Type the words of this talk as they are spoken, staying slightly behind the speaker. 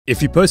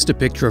If you post a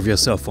picture of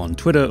yourself on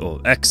Twitter or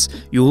X,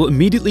 you'll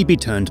immediately be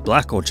turned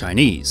black or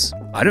Chinese.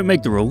 I don't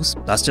make the rules,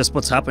 that's just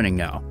what's happening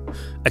now.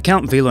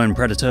 Account Velone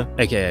Predator,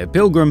 aka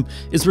Pilgrim,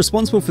 is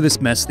responsible for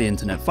this mess the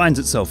internet finds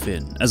itself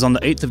in, as on the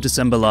 8th of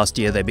December last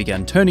year they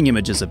began turning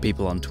images of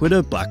people on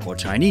Twitter black or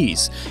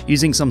Chinese,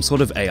 using some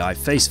sort of AI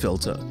face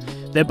filter.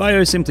 Their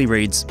bio simply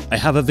reads, "I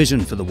have a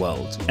vision for the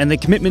world," and their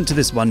commitment to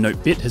this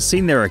one-note bit has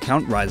seen their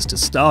account rise to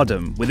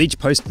stardom, with each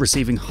post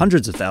receiving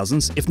hundreds of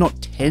thousands, if not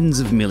tens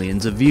of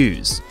millions of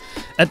views.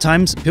 At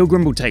times,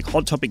 Pilgrim will take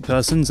hot topic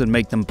persons and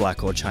make them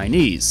black or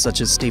Chinese,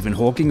 such as Stephen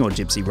Hawking or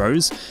Gypsy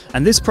Rose,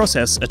 and this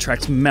process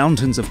attracts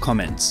mountains of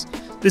comments.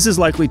 This is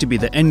likely to be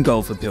the end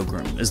goal for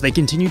Pilgrim, as they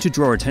continue to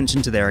draw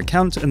attention to their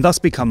account and thus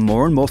become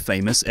more and more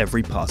famous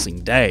every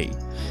passing day.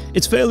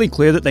 It's fairly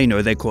clear that they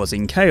know they're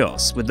causing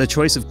chaos, with the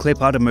choice of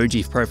clip art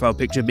emoji profile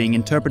picture being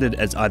interpreted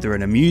as either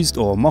an amused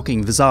or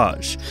mocking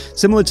visage,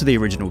 similar to the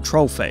original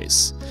troll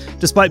face.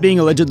 Despite being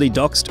allegedly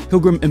doxed,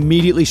 Pilgrim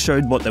immediately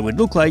showed what they would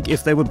look like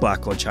if they were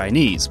black or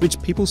Chinese, which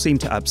people seem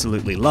to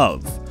absolutely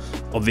love.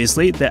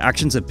 Obviously, their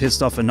actions have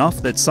pissed off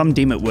enough that some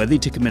deem it worthy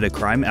to commit a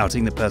crime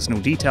outing the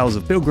personal details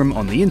of Pilgrim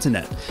on the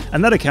internet,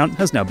 and that account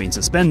has now been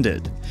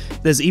suspended.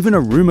 There's even a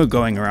rumour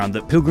going around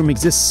that Pilgrim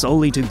exists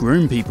solely to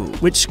groom people,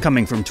 which,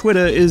 coming from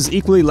Twitter, is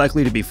equally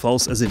likely to be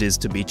false as it is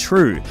to be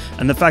true,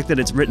 and the fact that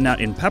it's written out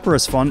in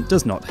papyrus font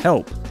does not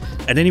help.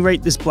 At any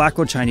rate, this black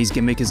or Chinese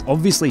gimmick is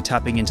obviously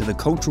tapping into the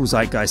cultural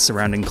zeitgeist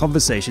surrounding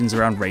conversations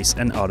around race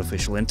and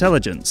artificial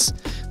intelligence.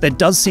 There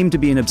does seem to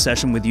be an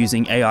obsession with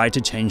using AI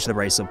to change the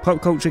race of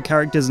pop culture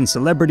characters and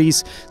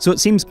celebrities, so it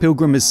seems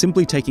Pilgrim is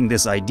simply taking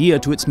this idea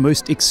to its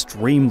most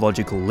extreme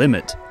logical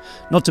limit.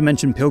 Not to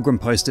mention, Pilgrim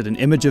posted an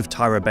image of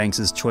Tyra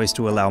Banks' choice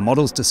to allow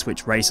models to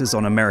switch races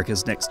on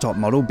America's Next Top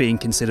Model being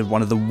considered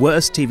one of the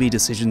worst TV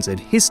decisions in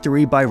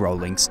history by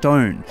Rolling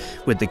Stone,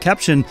 with the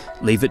caption,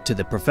 "Leave it to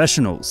the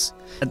professionals."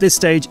 At this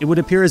stage, it would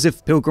appear as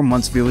if Pilgrim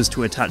wants viewers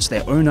to attach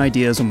their own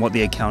ideas on what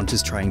the account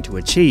is trying to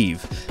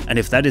achieve, and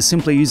if that is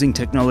simply using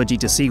technology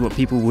to see what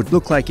people would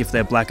look like if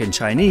they're black and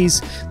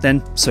Chinese,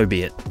 then so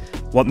be it.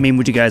 What meme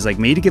would you guys like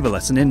me to give a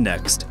lesson in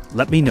next?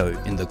 Let me know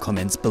in the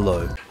comments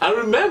below. And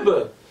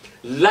remember,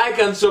 like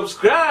and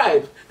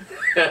subscribe!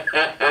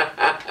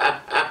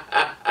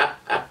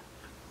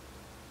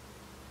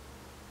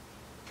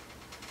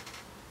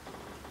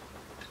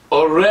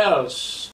 Or else.